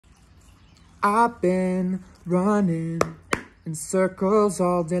I've been running in circles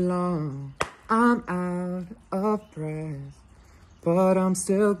all day long. I'm out of breath, but I'm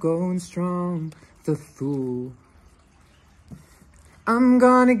still going strong. The fool. I'm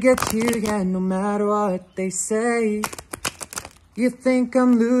gonna get you, yeah, no matter what they say. You think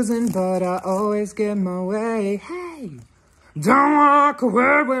I'm losing, but I always get my way. Hey, don't walk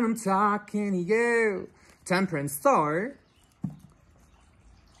away when I'm talking to you. Temperance Star.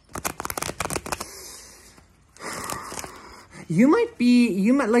 You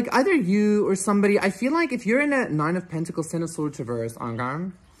might like either you or somebody. I feel like if you're in a 9 of Pentacles, 10 of Swords reverse,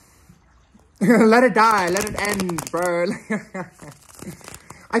 okay? Let it die, let it end, bro.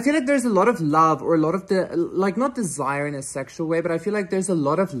 I feel like there's a lot of love, or a lot of like, not desire in a sexual way, but I feel like there's a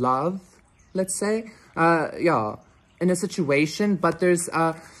lot of love, let's say, yeah, in a situation, but there's,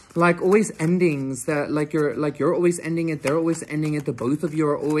 like, always endings that, like, you're always ending it, they're always ending it, the both of you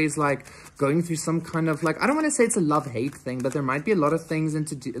are always, like, going through some kind of, like, I don't want to say it's a love-hate thing, but there might be a lot of things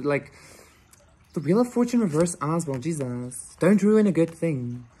like, the Wheel of Fortune reverse as well, Jesus. Don't ruin a good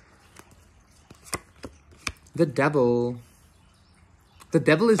thing. The Devil. The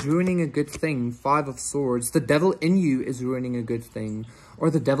Devil is ruining a good thing. 5 of Swords. The devil in you is ruining a good thing. Or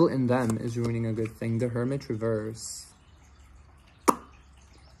the devil in them is ruining a good thing. The Hermit reverse.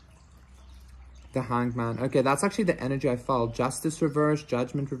 The Hanged Man. Okay, that's actually the energy I felt. Justice reverse,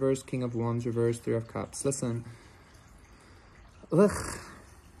 Judgment reverse, King of Wands reverse, 3 of Cups. Listen. Ugh.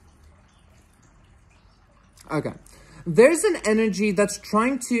 Okay. There's an energy that's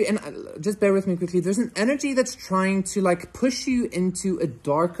trying to, and just bear with me quickly, there's an energy that's trying to, like, push you into a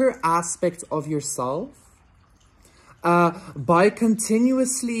darker aspect of yourself by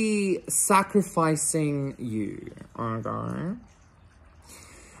continuously sacrificing you, okay?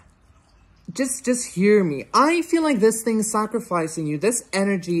 Just hear me. I feel like this thing sacrificing you, this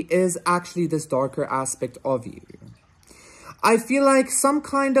energy is actually this darker aspect of you. I feel like some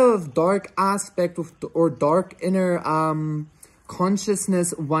kind of dark aspect of, or dark inner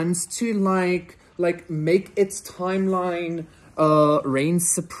consciousness wants to like make its timeline reign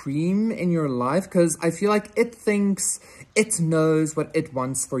supreme in your life, because I feel like it thinks it knows what it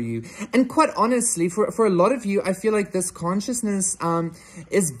wants for you. And quite honestly, for a lot of you, I feel like this consciousness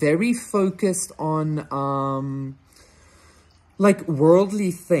is very focused on like worldly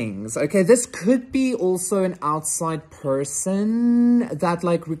things, okay? This could be also an outside person that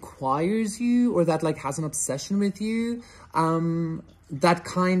like requires you, or that like has an obsession with you, that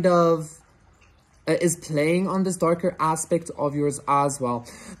kind of is playing on this darker aspect of yours as well.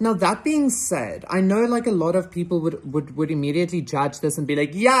 Now, that being said, I know like a lot of people would immediately judge this and be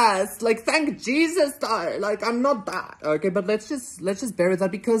like, yes, like thank Jesus, though. Like I'm not that, okay? But let's just bear with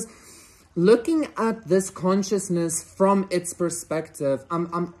that, because looking at this consciousness from its perspective,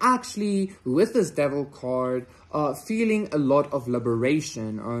 I'm actually, with this Devil card, feeling a lot of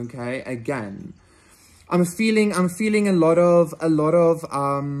liberation, okay? Again, I'm feeling a lot of,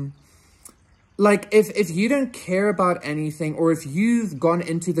 like, if you don't care about anything, or if you've gone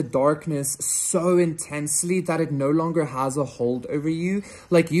into the darkness so intensely that it no longer has a hold over you,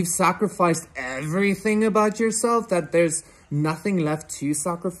 like you've sacrificed everything about yourself, that there's nothing left to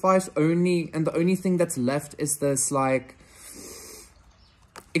sacrifice, and the only thing that's left is this, like,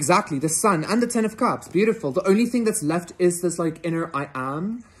 exactly, the Sun and the 10 of Cups, beautiful. The only thing that's left is this, like, inner I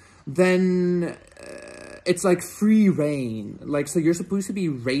am, then it's like free reign. Like, so you're supposed to be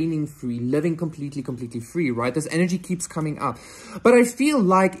reigning free, living completely free, right? This energy keeps coming up. But I feel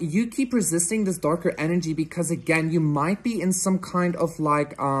like you keep resisting this darker energy because, again, you might be in some kind of,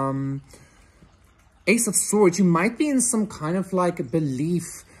 like, Ace of Swords, you might be in some kind of like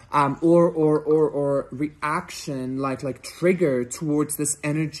belief or reaction, like trigger towards this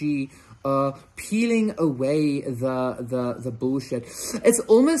energy, peeling away the bullshit. It's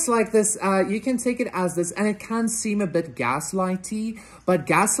almost like this, you can take it as this, and it can seem a bit gaslighty, but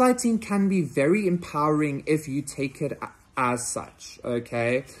gaslighting can be very empowering if you take it as such,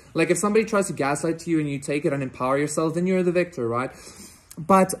 okay? Like if somebody tries to gaslight you and you take it and empower yourself, then you're the victor, right?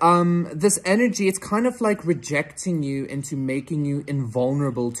 But this energy, it's kind of like rejecting you into making you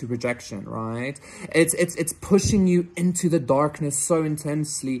invulnerable to rejection, right? It's pushing you into the darkness so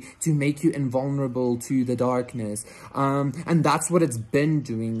intensely to make you invulnerable to the darkness. And that's what it's been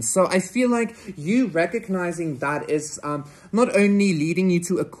doing. So I feel like you recognizing that is not only leading you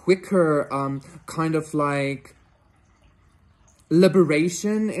to a quicker kind of like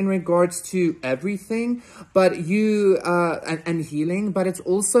liberation in regards to everything, but you and healing, but it's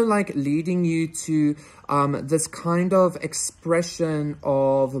also like leading you to this kind of expression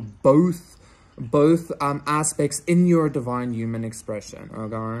of both aspects in your divine human expression,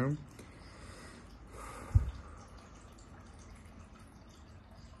 okay?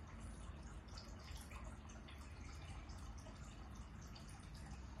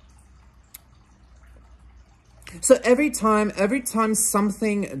 So every time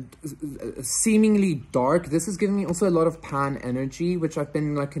something seemingly dark, this is giving me also a lot of pan energy, which I've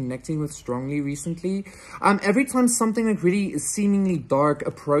been like connecting with strongly recently. Every time something like really seemingly dark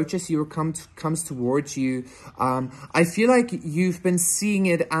approaches you or comes towards you, I feel like you've been seeing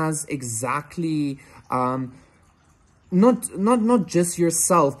it as exactly, not just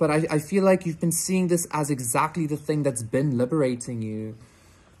yourself, but I feel like you've been seeing this as exactly the thing that's been liberating you,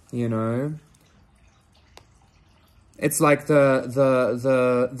 you know? It's like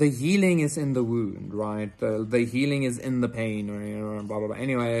the healing is in the wound, right? The healing is in the pain, or you know, blah blah blah.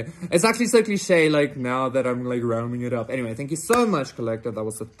 Anyway, it's actually so cliche. Like now that I'm like rounding it up. Anyway, thank you so much, collective. That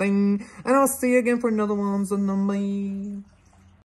was the thing, and I'll see you again for another one. So, bye.